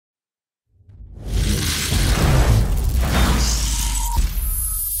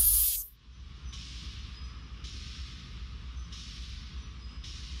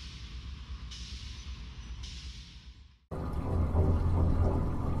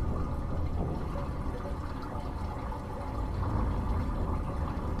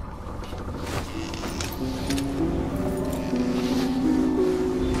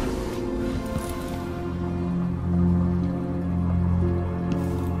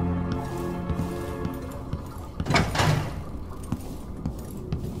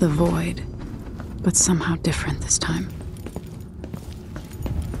The void, but somehow different this time.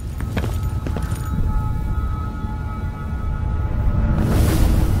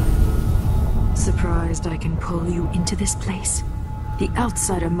 Surprised I can pull you into this place? The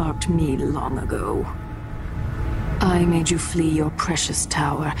outsider marked me long ago. I made you flee your precious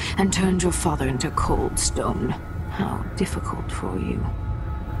tower and turned your father into cold stone. How difficult for you.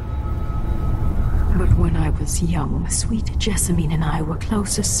 But when I was young, sweet Jessamine and I were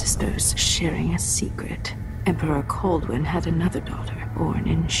close as sisters, sharing a secret. Emperor Kaldwin had another daughter, born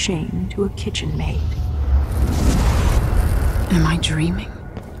in shame to a kitchen maid. Am I dreaming?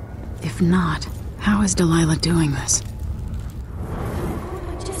 If not, how is Delilah doing this?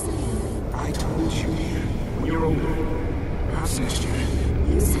 I told you, when you're older, perhaps next year.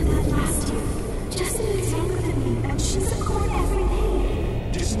 You said that last year. Jessamine is younger than me, and she's at court every day.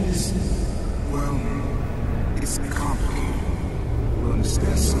 Disney is, well, it's complicated. We'll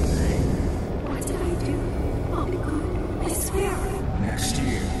understand someday. What did I do? I'll be good. I swear. Next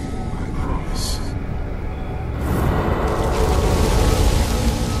year, I promise.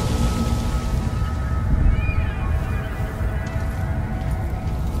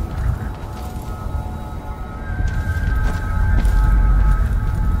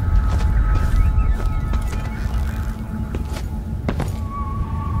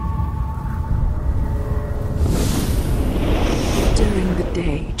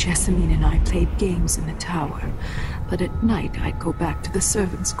 Jessamine and I played games in the tower, but at night I'd go back to the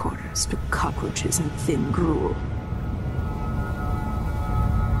servants' quarters to cockroaches and thin gruel.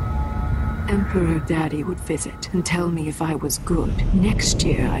 Emperor Daddy would visit and tell me if I was good, next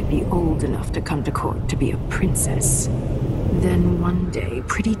year I'd be old enough to come to court to be a princess. Then one day,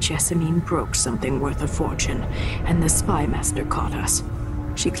 pretty Jessamine broke something worth a fortune, and the spy master caught us.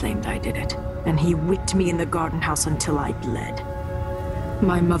 She claimed I did it, and he whipped me in the garden house until I bled.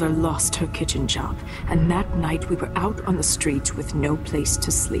 My mother lost her kitchen job, and that night we were out on the streets with no place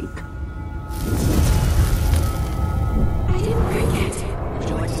to sleep. I didn't break it. Would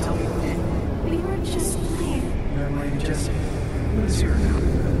you like to tell me who did? We were just playing. Never mind, Jesse. Who is here now?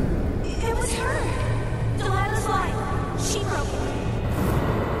 It was her. Delilah's line. She broke it.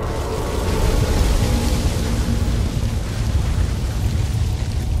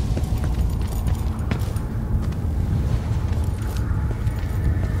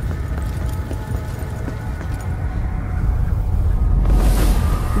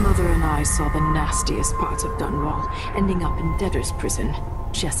 I saw the nastiest parts of Dunwall, ending up in debtor's prison.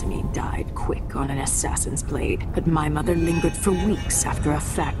 Jessamine died quick on an assassin's blade, but my mother lingered for weeks after a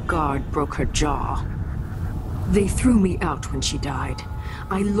fat guard broke her jaw. They threw me out when she died.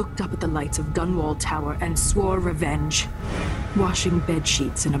 I looked up at the lights of Dunwall Tower and swore revenge. Washing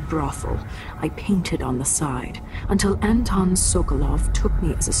bedsheets in a brothel, I painted on the side, until Anton Sokolov took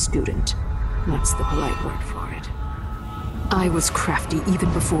me as a student. That's the polite word for it. I was crafty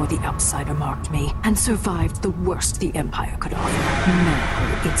even before the outsider marked me, and survived the worst the Empire could offer.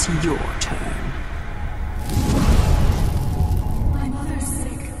 Now it's your turn. My mother's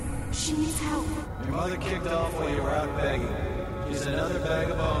sick. She needs help. Your mother kicked off while you were out begging. She's another bag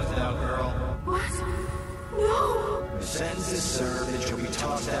of bones now, girl. What? No! Your sentence is served and she'll be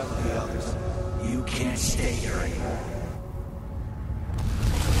tossed out with the others. You can't stay here anymore.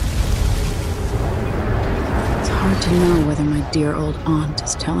 It's hard to know whether my dear old aunt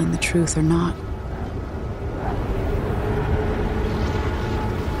is telling the truth or not.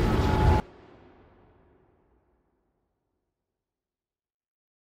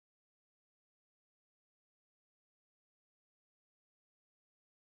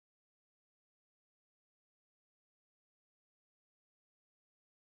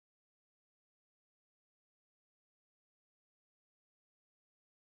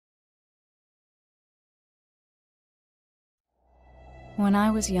 When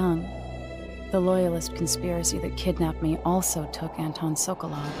I was young, the Loyalist conspiracy that kidnapped me also took Anton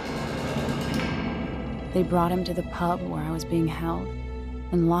Sokolov. They brought him to the pub where I was being held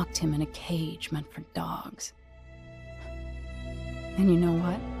and locked him in a cage meant for dogs. And you know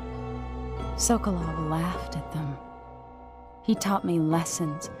what? Sokolov laughed at them. He taught me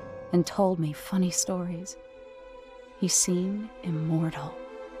lessons and told me funny stories. He seemed immortal.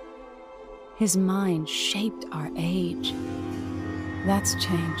 His mind shaped our age. That's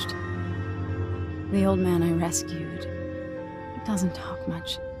changed. The old man I rescued doesn't talk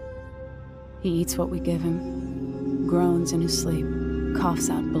much. He eats what we give him, groans in his sleep, coughs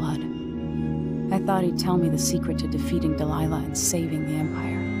out blood. I thought he'd tell me the secret to defeating Delilah and saving the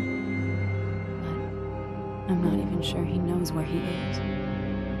Empire. But I'm not even sure he knows where he is.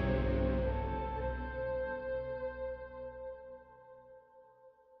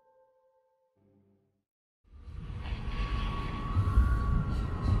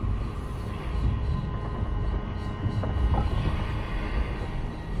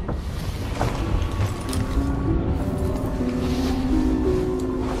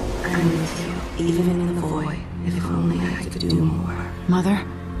 even in the void, if only I could do more. Mother?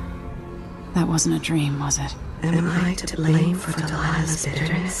 That wasn't a dream, was it? Am I to blame for Delilah's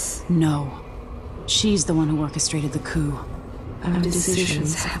bitterness? No. She's the one who orchestrated the coup. Our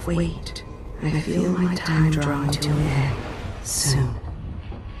decisions have weight. I feel my time drawing to an end soon.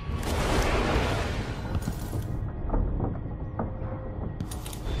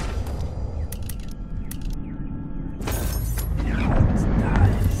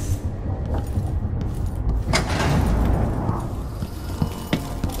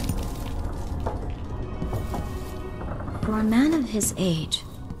 For a man of his age,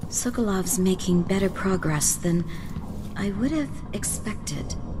 Sokolov's making better progress than I would have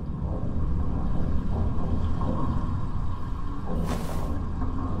expected.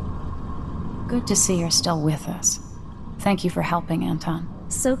 Good to see you're still with us. Thank you for helping, Anton.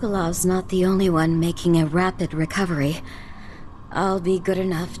 Sokolov's not the only one making a rapid recovery. I'll be good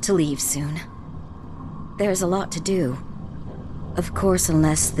enough to leave soon. There's a lot to do. Of course,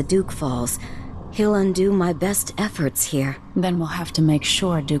 unless the Duke falls, he'll undo my best efforts here. Then we'll have to make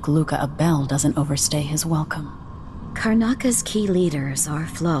sure Duke Luca Abel doesn't overstay his welcome. Karnaka's key leaders are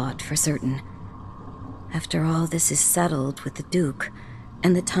flawed, for certain. After all this is settled with the Duke,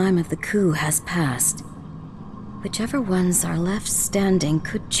 and the time of the coup has passed, whichever ones are left standing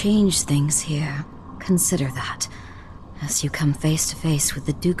could change things here. Consider that, as you come face to face with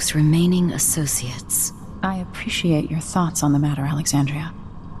the Duke's remaining associates. I appreciate your thoughts on the matter, Alexandria.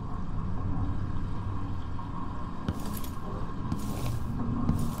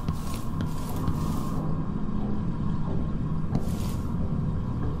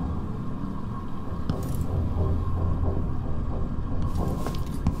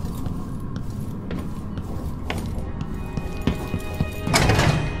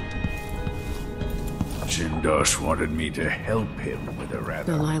 Jindosh wanted me to help him with a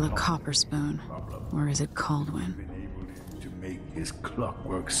rather... Delilah Copperspoon. Or is it Caldwin? Been able to make his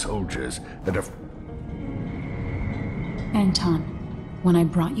clockwork soldiers that have... Anton, when I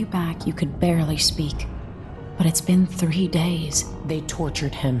brought you back, you could barely speak. But it's been 3 days. They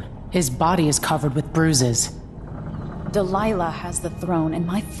tortured him. His body is covered with bruises. Delilah has the throne, and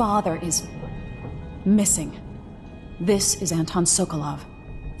my father is... missing. This is Anton Sokolov,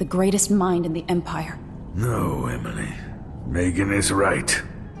 the greatest mind in the Empire. No, Emily. Megan is right.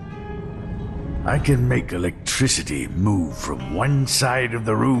 I can make electricity move from one side of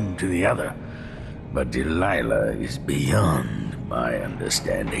the room to the other, but Delilah is beyond my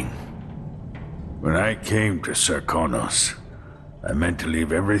understanding. When I came to Sarkonos, I meant to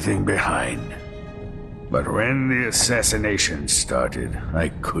leave everything behind. But when the assassination started, I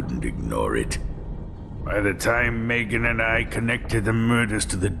couldn't ignore it. By the time Megan and I connected the murders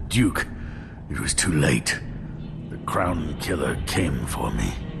to the Duke, it was too late. The Crown Killer came for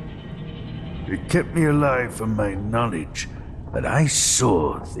me. It kept me alive from my knowledge that I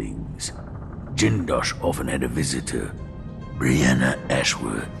saw things. Jindosh often had a visitor, Brianna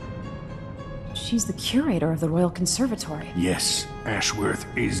Ashworth. She's the curator of the Royal Conservatory. Yes, Ashworth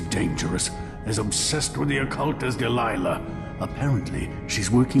is dangerous. As obsessed with the occult as Delilah. Apparently,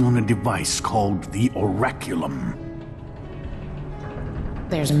 she's working on a device called the Oraculum.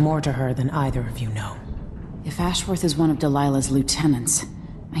 There's more to her than either of you know. If Ashworth is one of Delilah's lieutenants,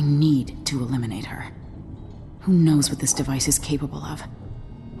 I need to eliminate her. Who knows what this device is capable of,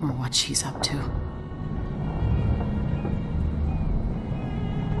 or what she's up to.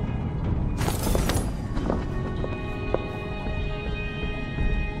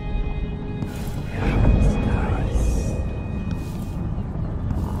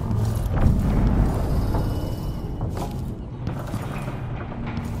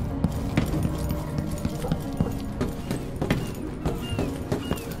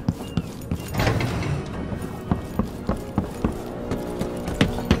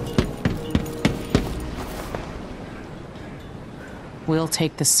 We'll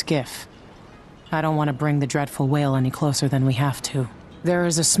take the skiff. I don't want to bring the dreadful whale any closer than we have to. There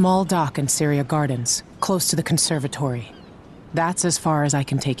is a small dock in Syria Gardens, close to the conservatory. That's as far as I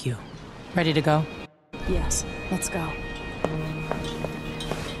can take you. Ready to go? Yes, let's go.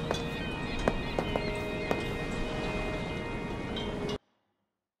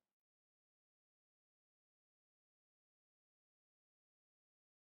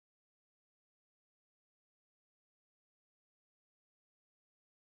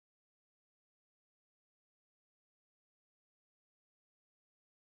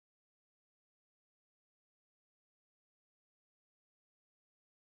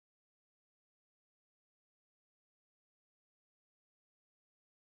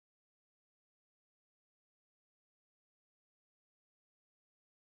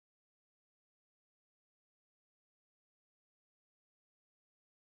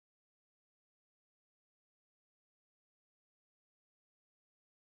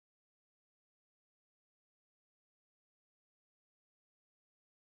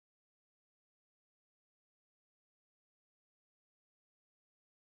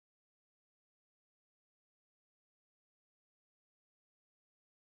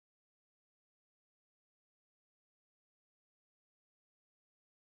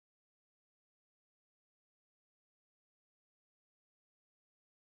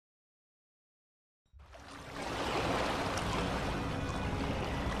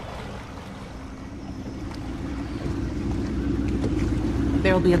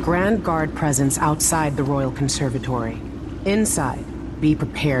 There'll be a Grand Guard presence outside the Royal Conservatory. Inside, be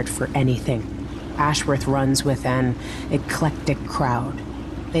prepared for anything. Ashworth runs with an eclectic crowd.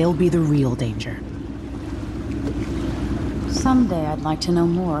 They'll be the real danger. Someday I'd like to know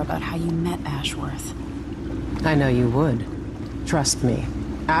more about how you met Ashworth. I know you would. Trust me,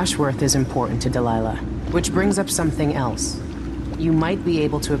 Ashworth is important to Delilah. Which brings up something else. You might be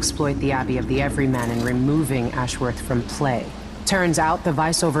able to exploit the Abbey of the Everyman in removing Ashworth from play. Turns out the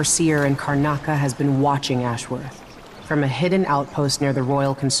Vice Overseer in Karnaca has been watching Ashworth from a hidden outpost near the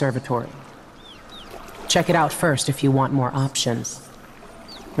Royal Conservatory. Check it out first if you want more options.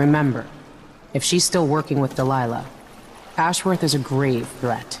 Remember, if she's still working with Delilah, Ashworth is a grave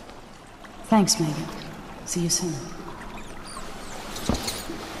threat. Thanks, Megan. See you soon.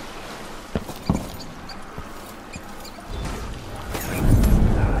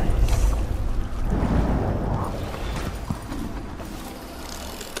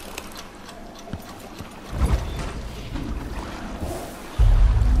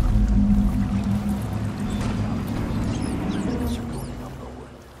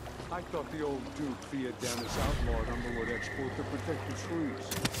 The old Duke feared down his outlawed underwood export to protect the trees.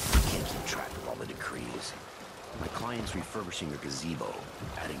 I can't keep track of all the decrees. My client's refurbishing a gazebo,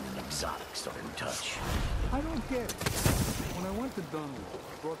 adding an exotic starting touch. I don't get it. When I went to Dunwall,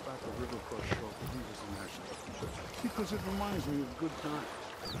 I brought back a river crush shelf that he was an national because it reminds me of good times.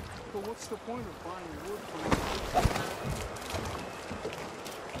 But what's the point of buying wood from...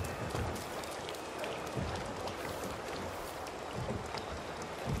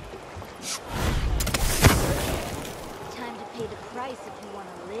 Price if you want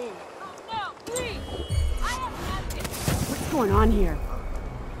to live. Oh, no, please! I have nothing. What's going on here?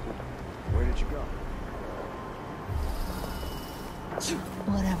 Where did you go?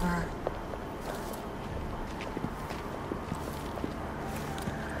 Whatever.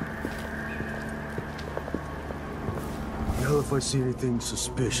 Hell if I see anything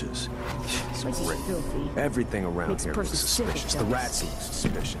suspicious. Filthy. Everything around Makes here looks person sick, suspicious. it The does. rats look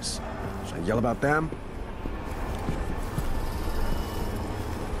suspicious. Should I yell about them?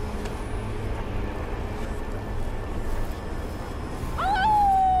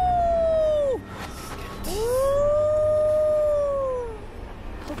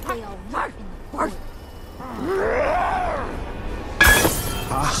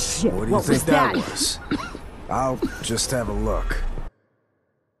 What do you think that was? I'll just have a look.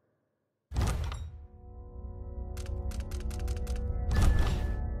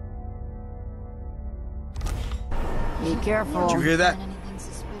 Be careful. Did you hear that? Anything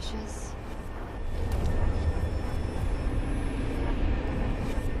suspicious?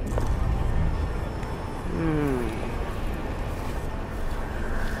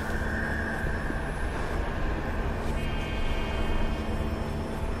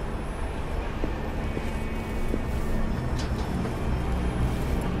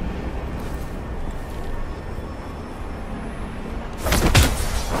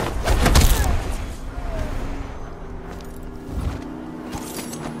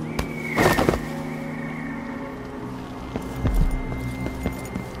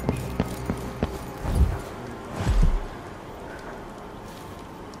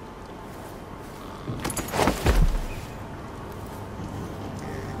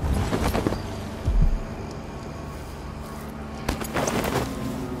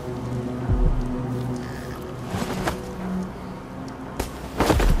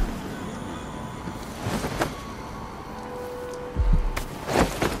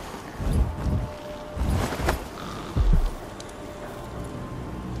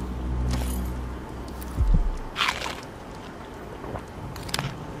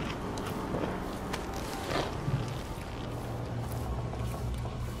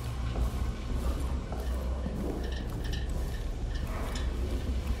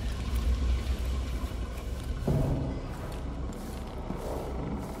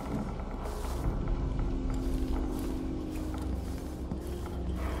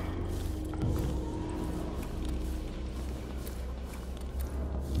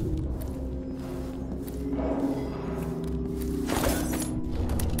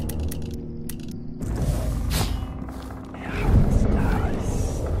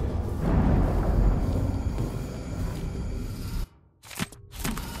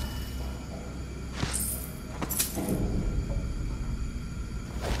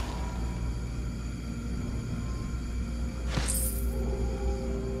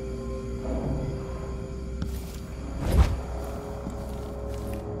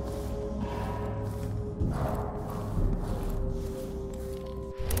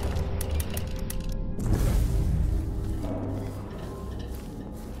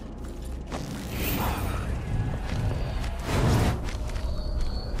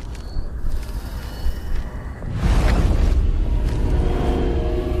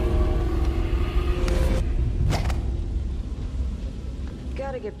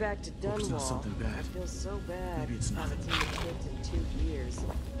 get back to Dunwall. Hope it's not something bad. I feel so bad. Maybe it's not. Haven't seen the kids in 2 years.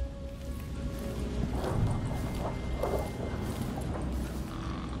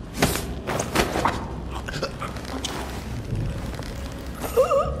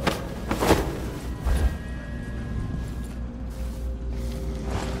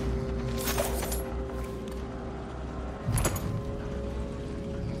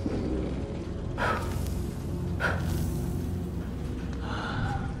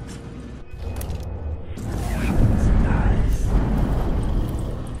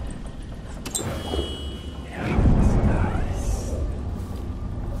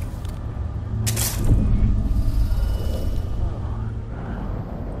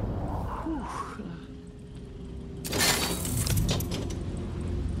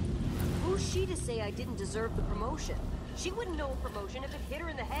 I didn't deserve the promotion. She wouldn't know a promotion if it hit her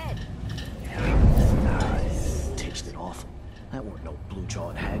in the head. Tasted awful. That weren't no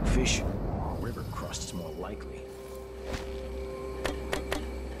blue-jawed hagfish. River crust is more likely.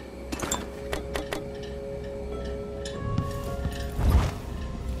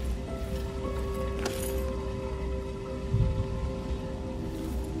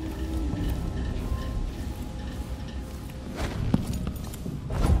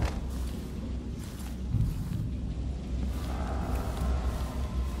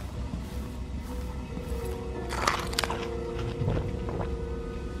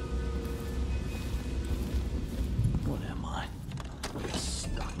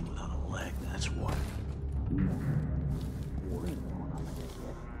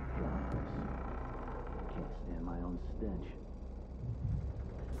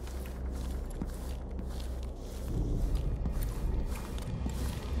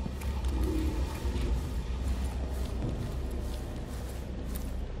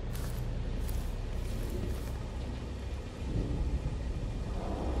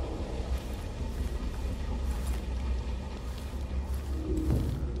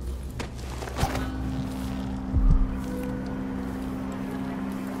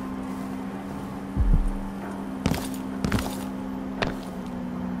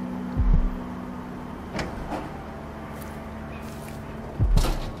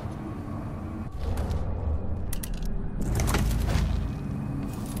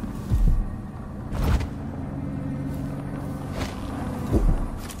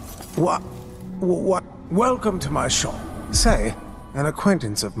 What? Welcome to my shop. Say, an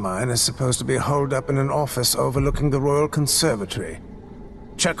acquaintance of mine is supposed to be holed up in an office overlooking the Royal Conservatory.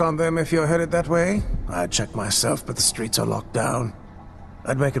 Check on them if you're headed that way. I'd check myself, but the streets are locked down.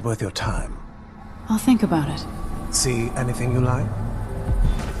 I'd make it worth your time. I'll think about it. See anything you like?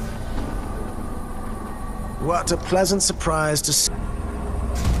 What a pleasant surprise to see.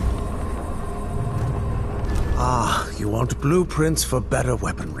 Ah, you want blueprints for better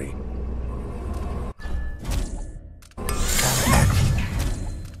weaponry.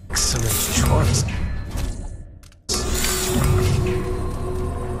 Excellent choice.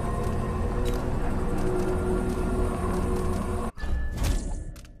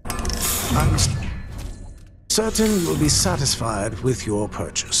 I'm certain you'll be satisfied with your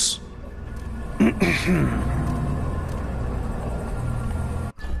purchase.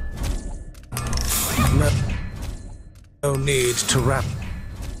 No need to wrap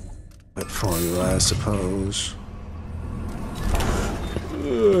it for you, I suppose.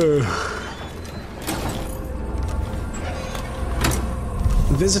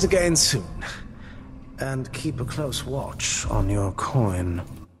 Visit again soon, and keep a close watch on your coin.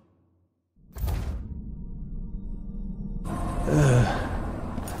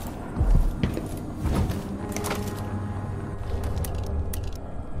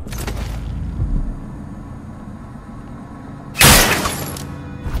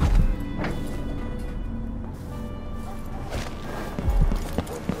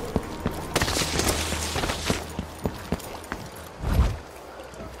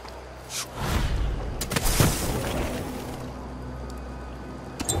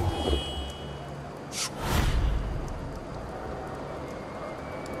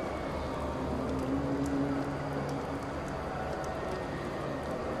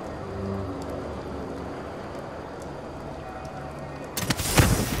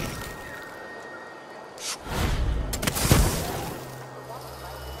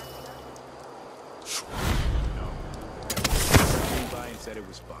 Said it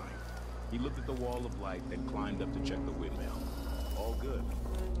was fine. He looked at the wall of light, then climbed up to check the windmill. All good.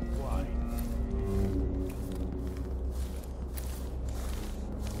 Why?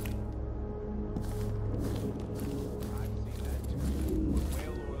 I've seen that too.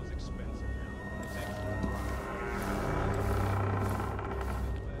 Whale oil's expensive now. It's extra dry.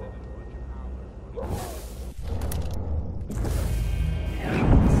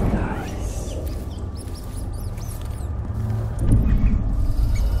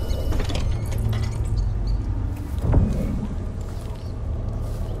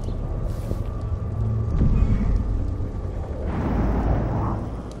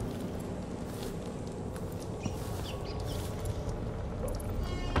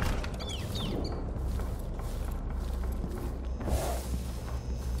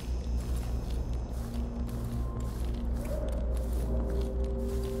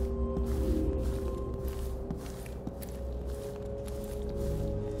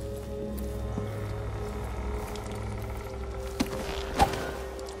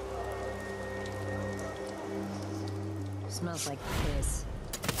 Smells like piss.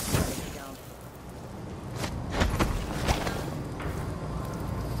 Pretty dump.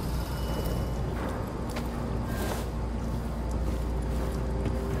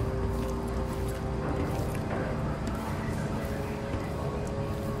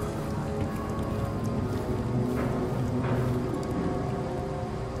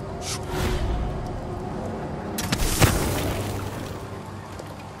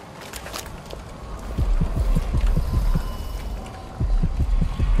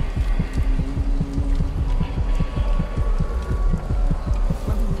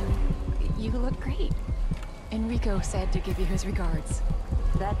 Said to give you his regards.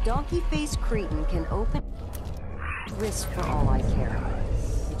 That donkey-faced cretin can open wrist for all I care.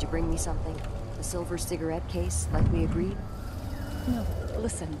 Did you bring me something? A silver cigarette case, like we agreed? No,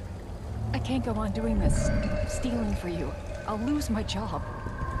 listen. I can't go on doing this. Stealing for you. I'll lose my job.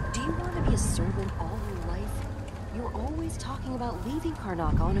 Do you want to be a servant all your life? You're always talking about leaving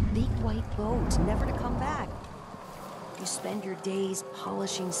Karnak on a big white boat, never to come back. You spend your days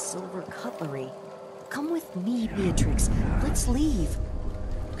polishing silver cutlery. Come with me, Beatrix. Let's leave.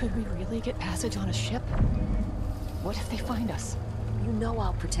 Could we really get passage on a ship? What if they find us? You know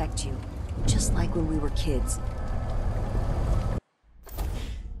I'll protect you. Just like when we were kids.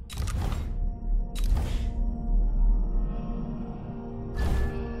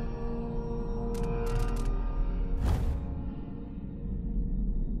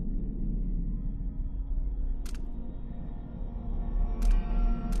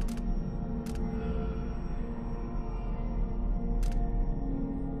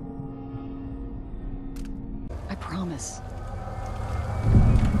 Promise.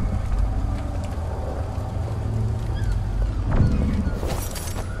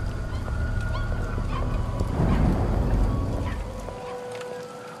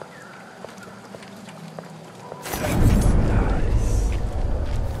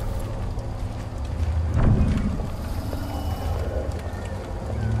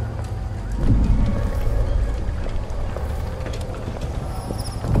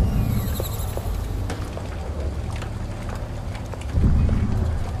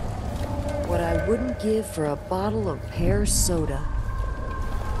 Wouldn't give for a bottle of pear soda.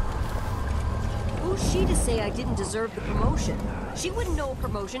 Who's she to say I didn't deserve the promotion? She wouldn't know a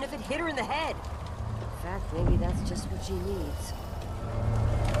promotion if it hit her in the head. In fact, maybe that's just what she needs.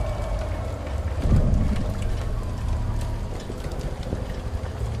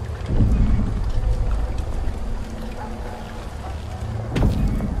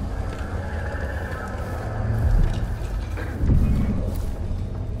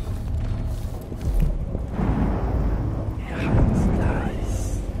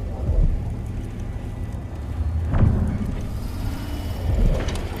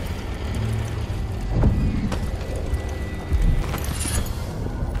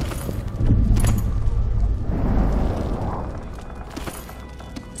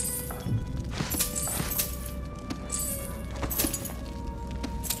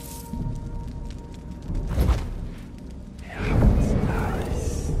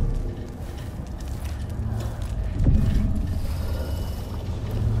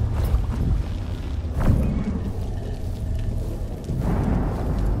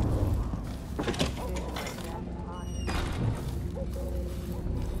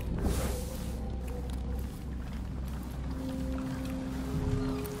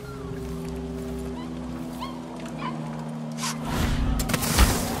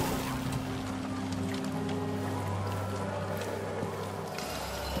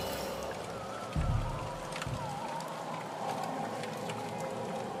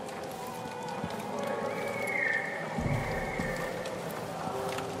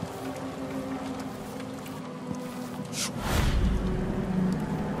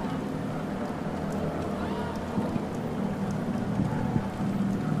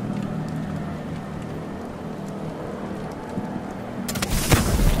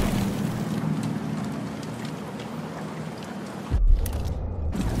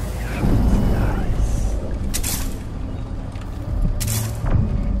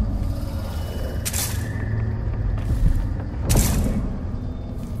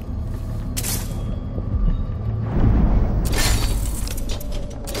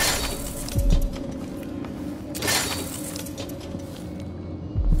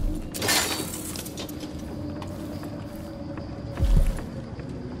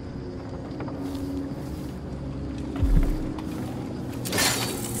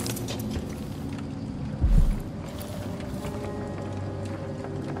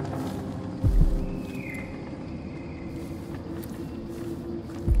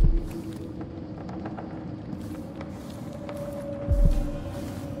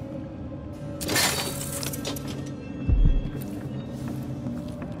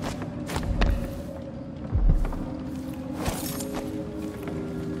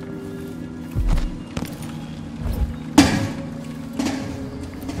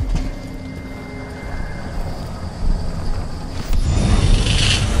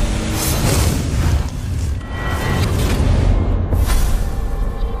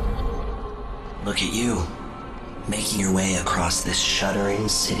 look at you, making your way across this shuddering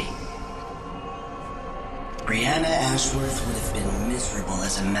city. Brianna Ashworth would have been miserable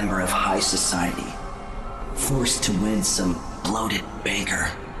as a member of high society, forced to wed some bloated banker.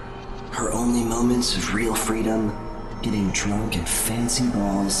 Her only moments of real freedom, getting drunk at fancy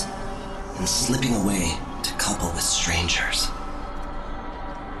balls, and slipping away to couple with strangers.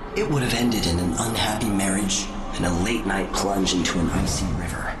 It would have ended in an unhappy marriage and a late-night plunge into an icy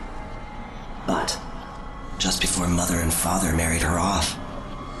river. But just before Mother and Father married her off,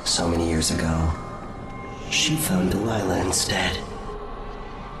 so many years ago, she found Delilah instead.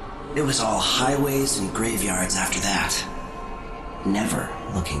 It was all highways and graveyards after that, never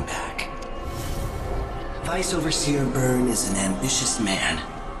looking back. Vice Overseer Byrne is an ambitious man,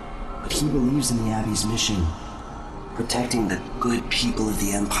 but he believes in the Abbey's mission, protecting the good people of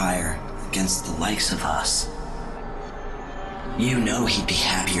the Empire against the likes of us. You know he'd be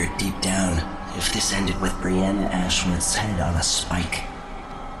happier deep down if this ended with Brianna Ashworth's head on a spike.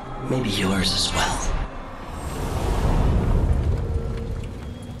 Maybe yours as well.